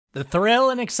The thrill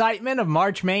and excitement of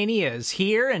March Mania is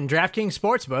here, and DraftKings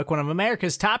Sportsbook, one of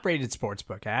America's top-rated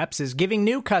sportsbook apps, is giving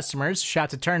new customers a shot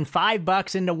to turn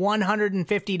 $5 into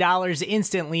 $150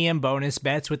 instantly in bonus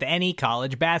bets with any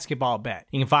college basketball bet.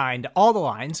 You can find all the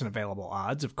lines and available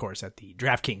odds, of course, at the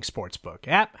DraftKings Sportsbook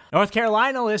app. North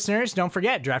Carolina listeners, don't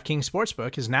forget, DraftKings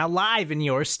Sportsbook is now live in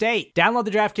your state. Download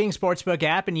the DraftKings Sportsbook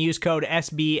app and use code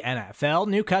SBNFL.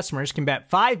 New customers can bet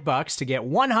 $5 to get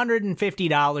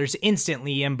 $150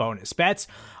 instantly in bonus bets,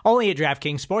 only at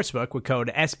DraftKings Sportsbook with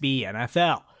code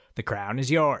SBNFL. The crown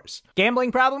is yours.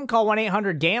 Gambling problem? Call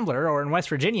 1-800-GAMBLER, or in West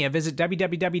Virginia, visit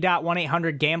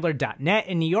www.1800gambler.net.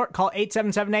 In New York, call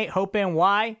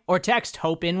 877-8-HOPE-NY or text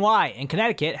HOPE-NY. In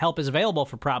Connecticut, help is available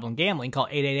for problem gambling. Call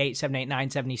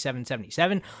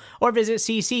 888-789-7777 or visit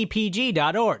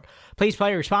ccpg.org. Please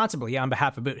play responsibly on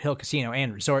behalf of Boot Hill Casino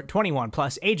and Resort. 21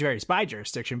 plus, age varies by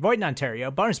jurisdiction. Void in Ontario.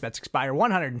 Bonus bets expire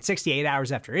 168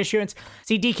 hours after issuance.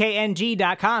 See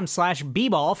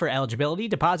dkng.com/bball for eligibility,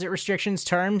 deposit restrictions,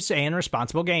 terms, and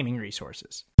responsible gaming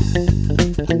resources.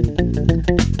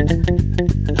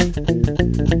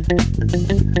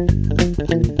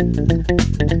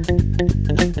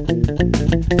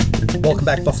 Welcome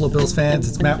back, Buffalo Bills fans.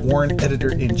 It's Matt Warren,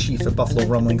 editor-in-chief at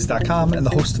BuffaloRumblings.com and the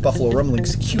host of Buffalo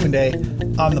Rumblings Q&A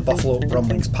on the Buffalo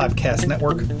Rumblings Podcast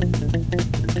Network.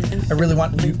 I really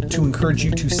want to encourage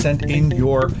you to send in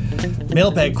your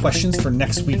mailbag questions for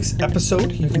next week's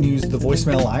episode. You can use the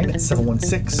voicemail line at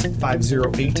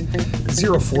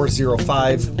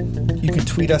 716-508-0405. You can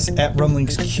tweet us at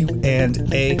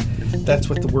RumblingsQ&A. That's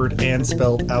with the word "and"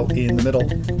 spelled out in the middle.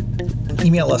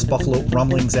 Email us,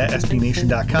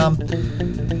 BuffaloRumblings@SBNation.com.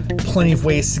 Plenty of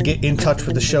ways to get in touch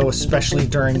with the show, especially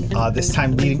during this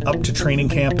time leading up to training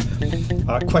camp.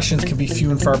 Questions can be few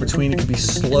and far between. It can be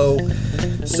slow.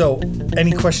 So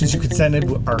any questions you could send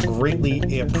in are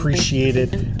greatly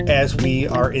appreciated as we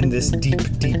are in this deep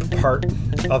part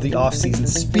of the offseason.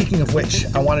 Speaking of which,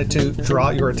 I wanted to draw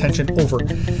your attention over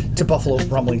to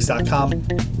BuffaloRumblings.com.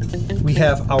 We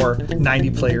have our 90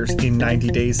 Players in 90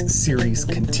 Days series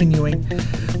continuing.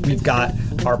 We've got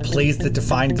our plays that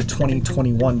defined the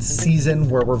 2021 season,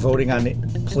 where we're voting on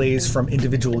plays from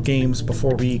individual games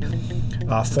before we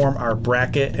form our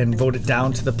bracket and vote it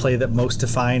down to the play that most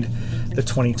defined the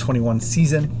 2021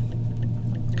 season.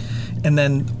 And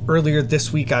then earlier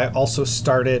this week, I also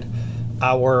started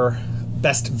our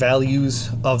best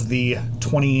values of the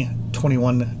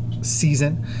 2021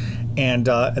 season. And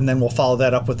then we'll follow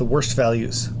that up with the worst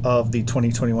values of the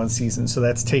 2021 season. So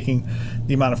that's taking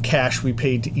the amount of cash we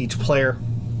paid to each player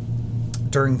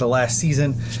during the last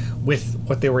season with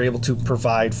what they were able to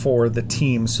provide for the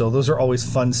team. So those are always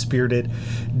fun-spirited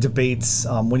debates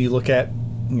when you look at,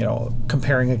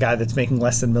 comparing a guy that's making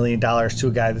less than $1 million to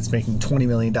a guy that's making $20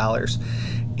 million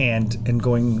and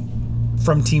going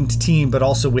from team to team, but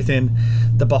also within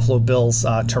the Buffalo Bills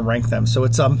to rank them. So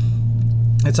it's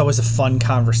always a fun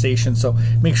conversation. So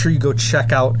make sure you go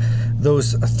check out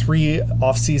those 3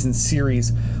 off-season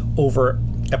series over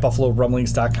at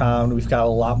BuffaloRumblings.com. We've got a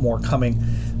lot more coming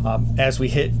as we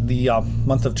hit the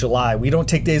month of July. We don't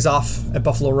take days off at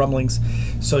Buffalo Rumblings,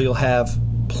 so you'll have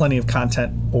plenty of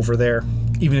content over there,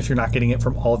 even if you're not getting it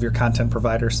from all of your content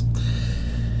providers.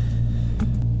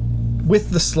 With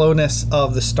the slowness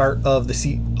of the start of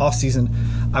the off-season,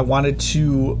 I wanted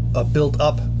to build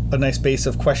up a nice base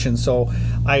of questions. So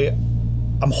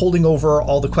I'm holding over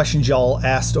all the questions y'all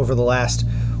asked over the last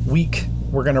week.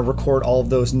 We're going to record all of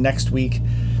those next week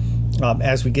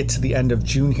as we get to the end of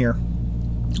June here.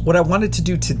 What I wanted to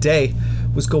do today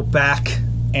was go back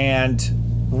and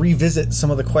revisit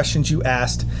some of the questions you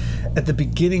asked at the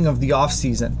beginning of the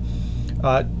offseason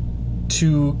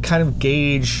to kind of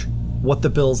gauge what the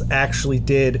Bills actually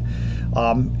did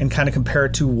and kind of compare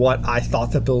it to what I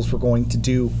thought the Bills were going to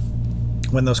do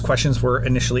when those questions were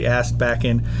initially asked back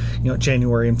in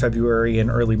January and February and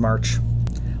early March.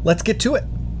 Let's get to it.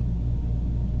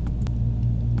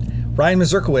 Ryan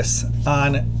Mazurkowicz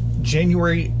on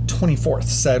January 24th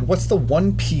said, "What's the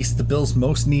one piece the Bills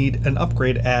most need an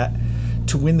upgrade at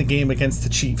to win the game against the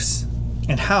Chiefs?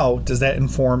 And how does that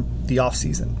inform the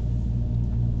offseason?"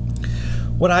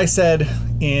 What I said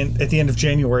at the end of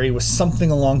January was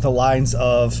something along the lines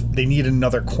of they need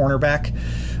another cornerback.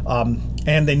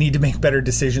 And they need to make better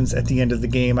decisions at the end of the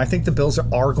game. I think the Bills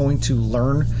are going to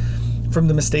learn from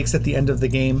the mistakes at the end of the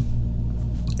game.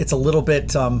 It's a little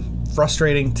bit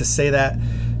frustrating to say that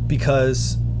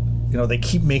because, they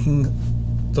keep making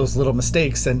those little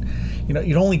mistakes, and,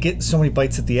 you only get so many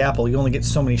bites at the apple. You only get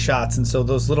so many shots. And so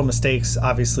those little mistakes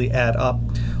obviously add up.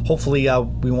 Hopefully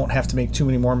we won't have to make too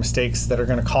many more mistakes that are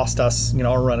going to cost us, a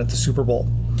run at the Super Bowl.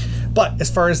 But as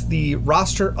far as the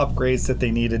roster upgrades that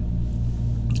they needed,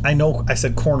 I know I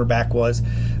said cornerback was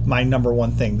my number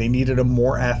one thing. They needed a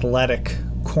more athletic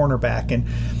cornerback, and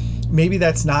maybe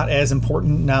that's not as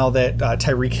important now that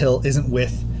Tyreek Hill isn't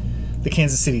with the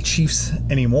Kansas City Chiefs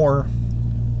anymore.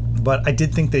 But I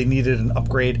did think they needed an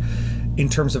upgrade in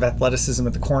terms of athleticism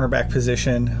at the cornerback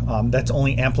position. That's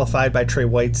only amplified by Trey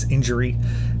White's injury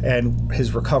and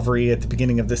his recovery at the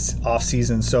beginning of this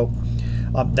offseason. So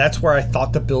that's where I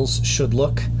thought the Bills should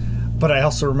look. But I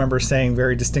also remember saying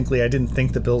very distinctly I didn't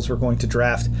think the Bills were going to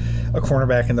draft a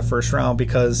cornerback in the first round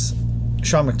because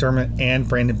Sean McDermott and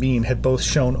Brandon Beane had both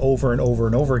shown over and over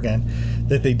and over again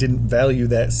that they didn't value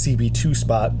that CB2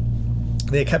 spot.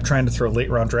 They kept trying to throw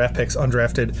late-round draft picks,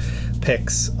 undrafted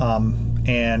picks,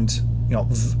 and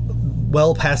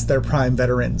well past their prime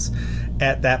veterans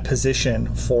at that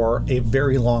position for a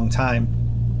very long time.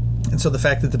 And so the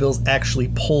fact that the Bills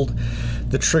actually pulled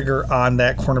the trigger on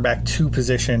that cornerback 2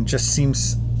 position just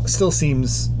still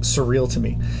seems surreal to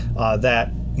me.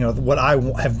 That what I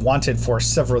have wanted for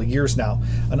several years now,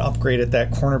 an upgrade at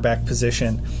that cornerback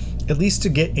position, at least to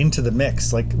get into the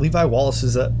mix. Like Levi Wallace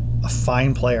is a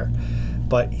fine player,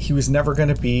 but he was never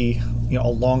going to be a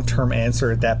long-term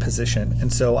answer at that position.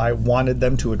 And so I wanted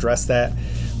them to address that.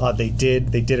 They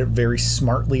did it very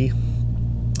smartly.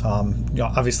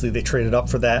 Obviously they traded up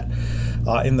for that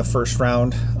in the first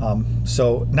round.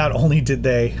 So not only did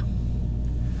they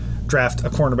draft a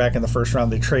cornerback in the first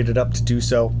round, they traded up to do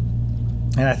so.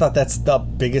 And I thought that's the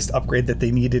biggest upgrade that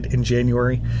they needed in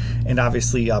January. And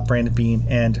obviously Brandon Beane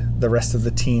and the rest of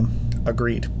the team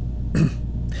agreed.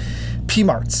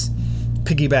 PMarts,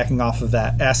 piggybacking off of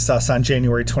that, asked us on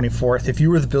January 24th, if you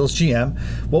were the Bills GM,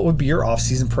 what would be your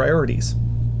offseason priorities?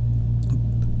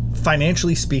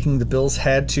 Financially speaking, the Bills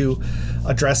had to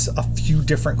address a few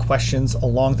different questions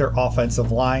along their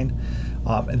offensive line.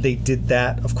 And they did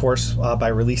that, of course, by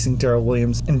releasing Darrell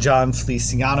Williams and John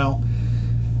Feliciano.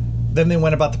 Then they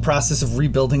went about the process of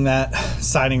rebuilding that,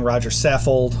 signing Roger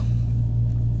Saffold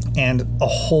and a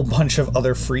whole bunch of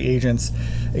other free agents,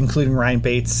 including Ryan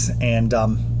Bates and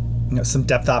some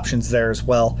depth options there as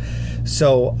well.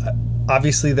 So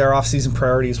obviously their offseason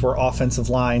priorities were offensive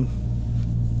line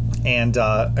and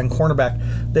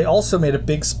cornerback. They also made a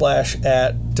big splash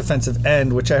at defensive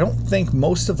end, which I don't think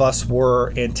most of us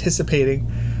were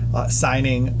anticipating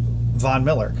signing Von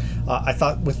Miller. I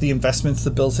thought with the investments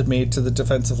the Bills had made to the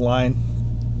defensive line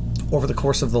over the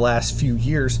course of the last few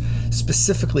years,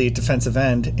 specifically at defensive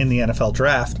end in the NFL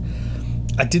draft,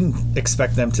 I didn't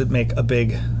expect them to make a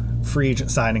big free agent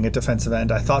signing at defensive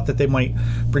end. I thought that they might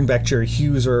bring back Jerry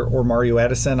Hughes or Mario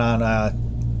Addison on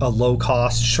a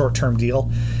low-cost, short-term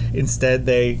deal. Instead,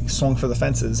 they swung for the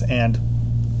fences. And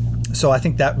so I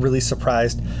think that really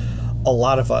surprised a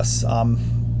lot of us.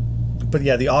 But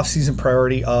yeah, the offseason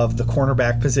priority of the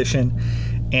cornerback position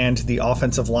and the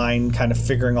offensive line, kind of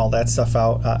figuring all that stuff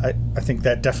out, I think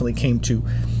that definitely came to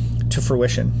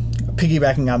fruition.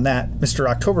 Piggybacking on that,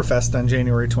 Mr. Oktoberfest on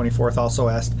January 24th also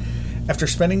asked, after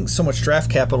spending so much draft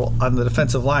capital on the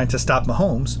defensive line to stop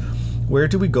Mahomes, where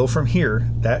do we go from here?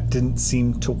 That didn't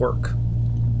seem to work.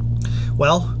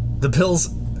 Well, the Bills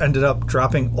ended up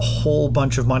dropping a whole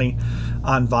bunch of money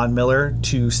on Von Miller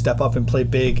to step up and play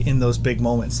big in those big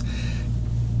moments.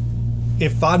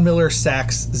 If Von Miller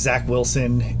sacks Zach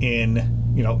Wilson in,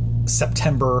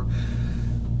 September,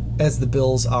 as the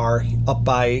Bills are up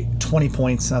by 20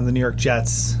 points on the New York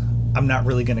Jets, I'm not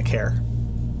really going to care.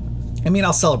 I mean,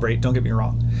 I'll celebrate, don't get me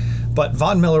wrong. But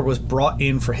Von Miller was brought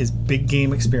in for his big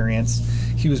game experience.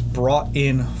 He was brought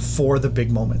in for the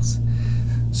big moments.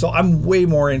 So I'm way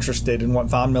more interested in what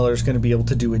Von Miller is going to be able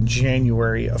to do in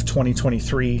January of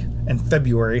 2023 and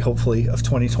February, hopefully, of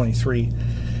 2023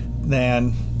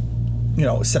 than,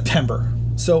 September.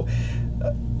 So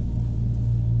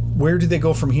where do they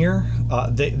go from here?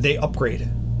 They upgrade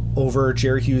over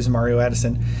Jerry Hughes and Mario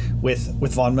Addison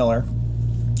with Von Miller,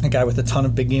 a guy with a ton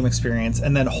of big game experience,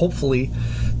 and then hopefully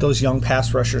those young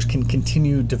pass rushers can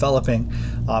continue developing.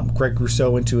 Greg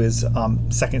Rousseau into his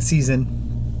second season,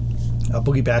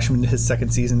 Boogie Basham into his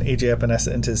second season, AJ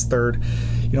Epinesa into his third.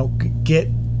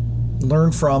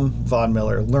 Learn from Von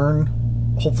Miller,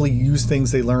 hopefully use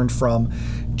things they learned from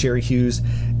Jerry Hughes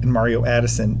and Mario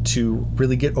Addison to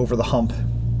really get over the hump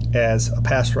as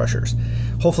pass rushers.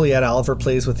 Hopefully Ed Oliver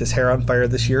plays with his hair on fire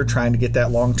this year, trying to get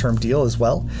that long-term deal as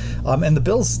well. And the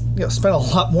Bills spent a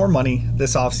lot more money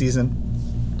this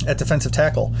offseason at defensive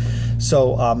tackle.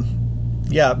 So,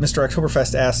 Mr.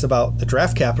 Oktoberfest asked about the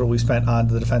draft capital we spent on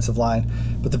the defensive line,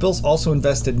 but the Bills also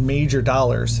invested major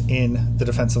dollars in the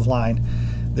defensive line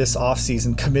this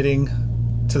offseason, committing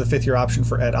to the fifth-year option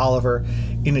for Ed Oliver,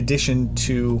 in addition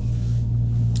to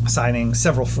signing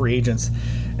several free agents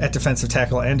at defensive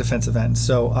tackle and defensive end.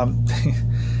 So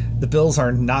the Bills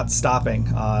are not stopping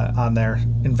on their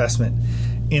investment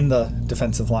in the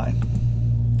defensive line.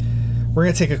 We're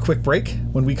going to take a quick break.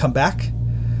 When we come back,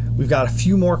 we've got a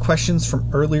few more questions from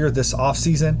earlier this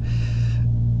offseason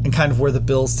and kind of where the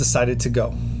Bills decided to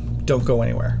go. Don't go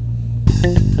anywhere.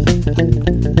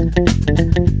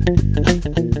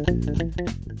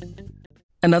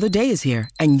 Another day is here,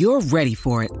 and you're ready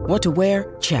for it. What to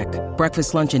wear? Check.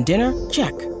 Breakfast, lunch, and dinner?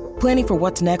 Check. Planning for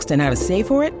what's next and how to save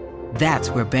for it? That's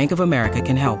where Bank of America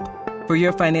can help. For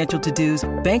your financial to-dos,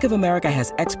 Bank of America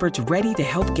has experts ready to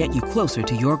help get you closer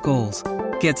to your goals.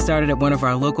 Get started at one of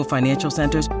our local financial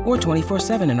centers or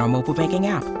 24/7 in our mobile banking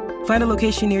app. Find a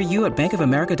location near you at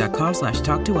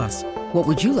bankofamerica.com/talktous. What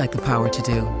would you like the power to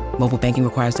do? Mobile banking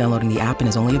requires downloading the app and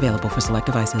is only available for select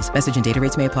devices. Message and data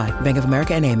rates may apply. Bank of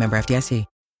America NA, member FDIC.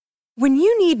 When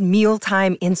you need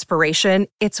mealtime inspiration,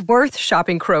 it's worth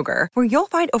shopping Kroger, where you'll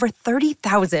find over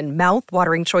 30,000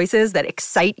 mouth-watering choices that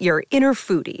excite your inner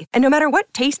foodie. And no matter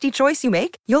what tasty choice you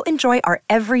make, you'll enjoy our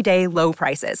everyday low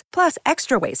prices, plus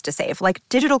extra ways to save, like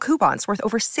digital coupons worth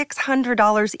over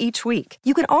 $600 each week.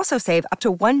 You can also save up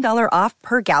to $1 off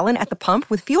per gallon at the pump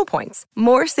with fuel points.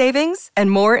 More savings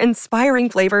and more inspiring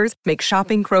flavors make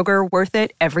shopping Kroger worth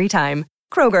it every time.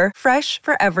 Kroger, fresh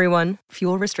for everyone.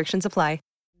 Fuel restrictions apply.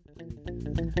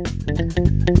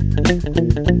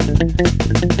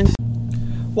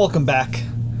 Welcome back.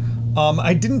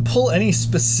 I didn't pull any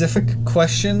specific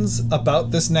questions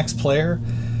about this next player,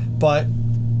 but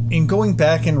in going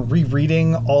back and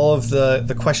rereading all of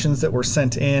the questions that were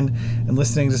sent in and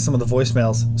listening to some of the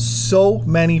voicemails, so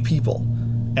many people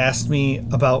asked me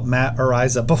about Matt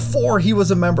Araiza before he was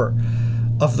a member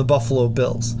of the Buffalo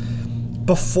Bills.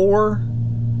 Before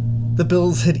the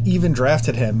Bills had even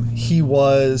drafted him, he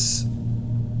was,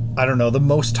 I don't know, the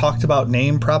most talked about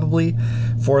name probably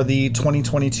for the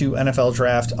 2022 NFL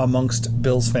draft amongst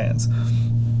Bills fans.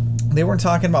 They weren't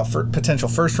talking about potential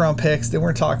first round picks. They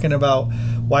weren't talking about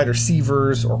wide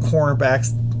receivers or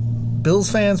cornerbacks. Bills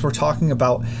fans were talking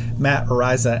about Matt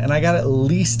Araiza, and I got at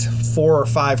least 4 or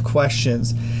 5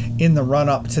 questions in the run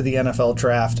up to the NFL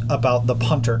draft about the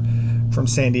punter from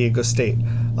San Diego State.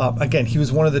 Again, he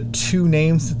was one of the 2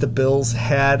 names that the Bills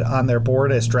had on their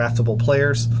board as draftable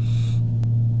players.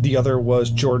 The other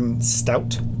was Jordan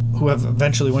Stout, who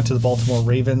eventually went to the Baltimore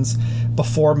Ravens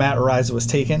before Matt Araiza was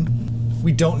taken.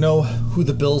 We don't know who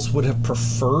the Bills would have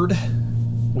preferred.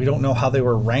 We don't know how they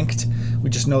were ranked. We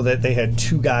just know that they had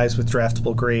 2 guys with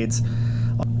draftable grades.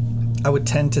 I would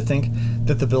tend to think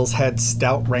that the Bills had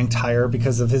Stout ranked higher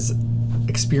because of his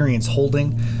experience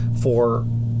holding for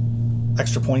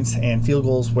extra points and field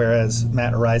goals, whereas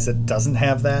Matt Araiza doesn't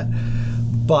have that.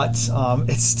 But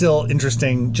it's still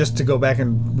interesting just to go back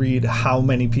and read how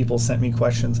many people sent me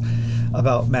questions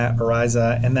about Matt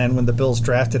Araiza. And then when the Bills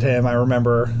drafted him, I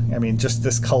remember, just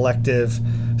this collective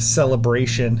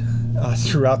celebration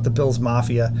throughout the Bills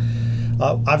Mafia.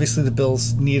 Obviously, the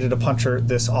Bills needed a punter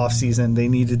this offseason. They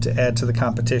needed to add to the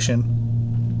competition.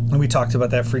 And we talked about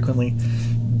that frequently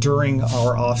during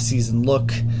our offseason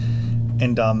look.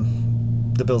 And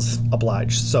the Bills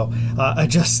obliged. So I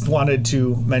just wanted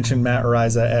to mention Matt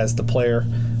Araiza as the player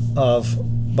of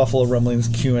Buffalo Rumblings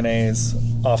Q&A's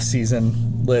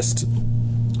offseason list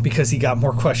because he got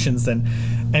more questions than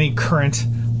any current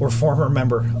or former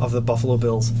member of the Buffalo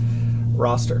Bills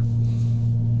roster.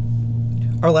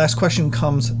 Our last question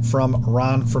comes from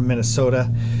Ron from Minnesota.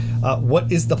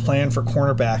 What is the plan for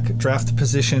cornerback? Draft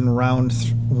position round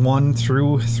 1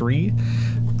 through 3?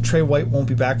 Trey White won't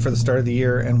be back for the start of the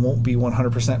year and won't be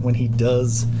 100% when he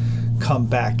does come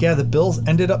back. Yeah, the Bills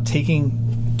ended up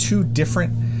taking 2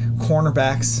 different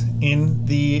cornerbacks in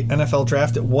the NFL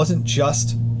draft. It wasn't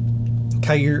just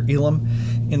Kaiir Elam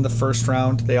in the first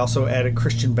round. They also added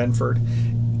Christian Benford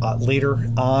later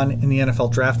on in the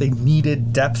NFL draft. They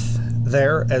needed depth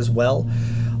there as well.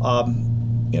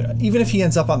 Even if he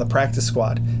ends up on the practice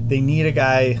squad, they need a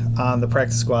guy on the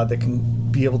practice squad that can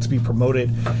be able to be promoted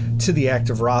to the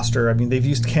active roster. They've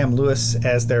used Cam Lewis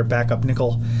as their backup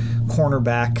nickel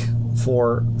cornerback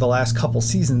for the last couple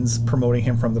seasons, promoting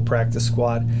him from the practice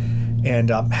squad, and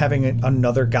having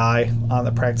another guy on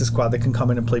the practice squad that can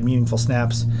come in and play meaningful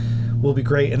snaps will be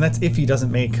great. And that's if he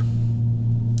doesn't make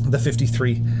the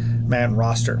 53-man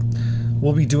roster.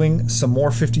 We'll be doing some more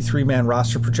 53-man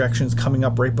roster projections coming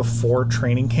up right before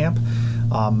training camp.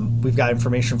 We've got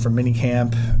information from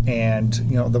minicamp and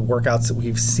the workouts that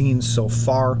we've seen so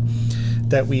far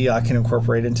that we can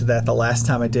incorporate into that. The last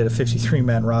time I did a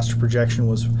 53-man roster projection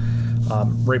was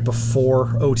right before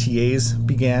OTAs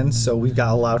began, so we've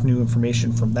got a lot of new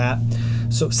information from that.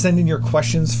 So send in your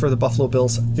questions for the Buffalo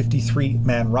Bills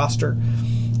 53-man roster.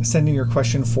 Send in your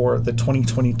question for the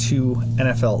 2022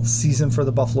 NFL season for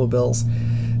the Buffalo Bills.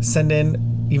 Send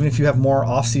in, even if you have more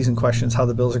off-season questions, how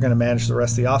the Bills are going to manage the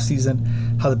rest of the off-season,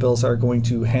 how the Bills are going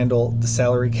to handle the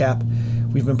salary cap.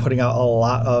 We've been putting out a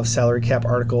lot of salary cap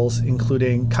articles,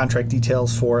 including contract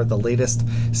details for the latest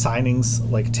signings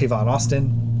like Tavon Austin.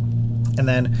 And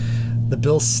then the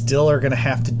Bills still are going to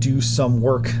have to do some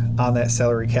work on that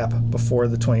salary cap before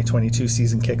the 2022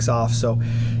 season kicks off. So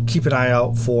keep an eye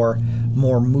out for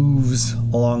more moves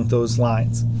along those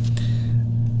lines.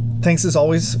 Thanks as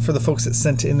always for the folks that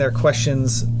sent in their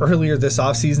questions earlier this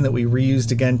offseason that we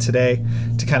reused again today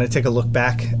to kind of take a look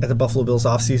back at the Buffalo Bills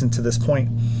offseason to this point.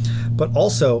 But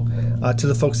also to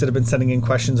the folks that have been sending in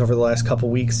questions over the last couple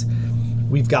weeks.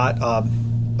 We've got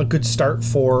a good start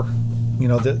for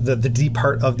the deep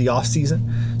part of the off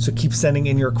season. So keep sending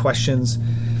in your questions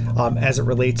as it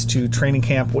relates to training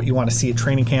camp, what you want to see at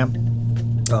training camp,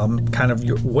 kind of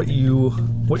what your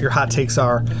hot takes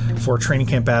are for training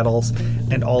camp battles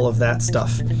and all of that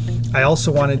stuff. I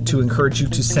also wanted to encourage you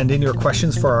to send in your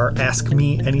questions for our Ask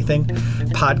Me Anything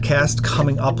podcast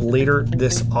coming up later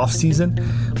this off season.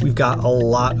 We've got a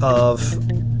lot of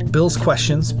Bills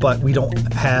questions, but we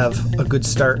don't have a good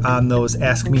start on those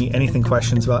Ask Me Anything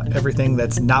questions about everything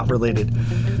that's not related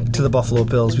to the Buffalo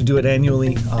Bills. We do it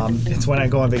annually. It's when I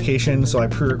go on vacation, so I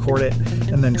pre-record it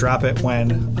and then drop it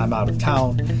when I'm out of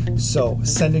town. So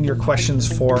send in your questions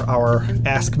for our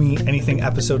Ask Me Anything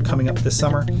episode coming up this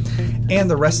summer and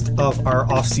the rest of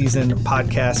our off-season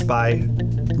podcast by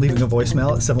leaving a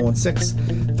voicemail at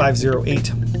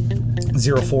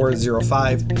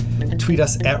 716-508-0405. Tweet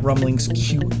us at Rumblings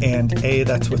Q&A.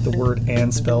 That's with the word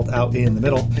 "and" spelled out in the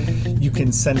middle. You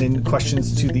can send in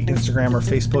questions to the Instagram or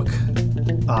Facebook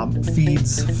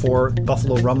feeds for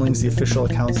Buffalo Rumblings, the official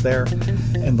accounts there,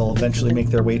 and they'll eventually make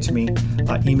their way to me.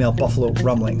 Email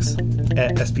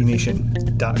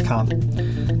buffalorumblings@sbnation.com.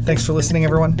 Thanks for listening,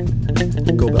 everyone.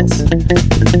 Go Bills.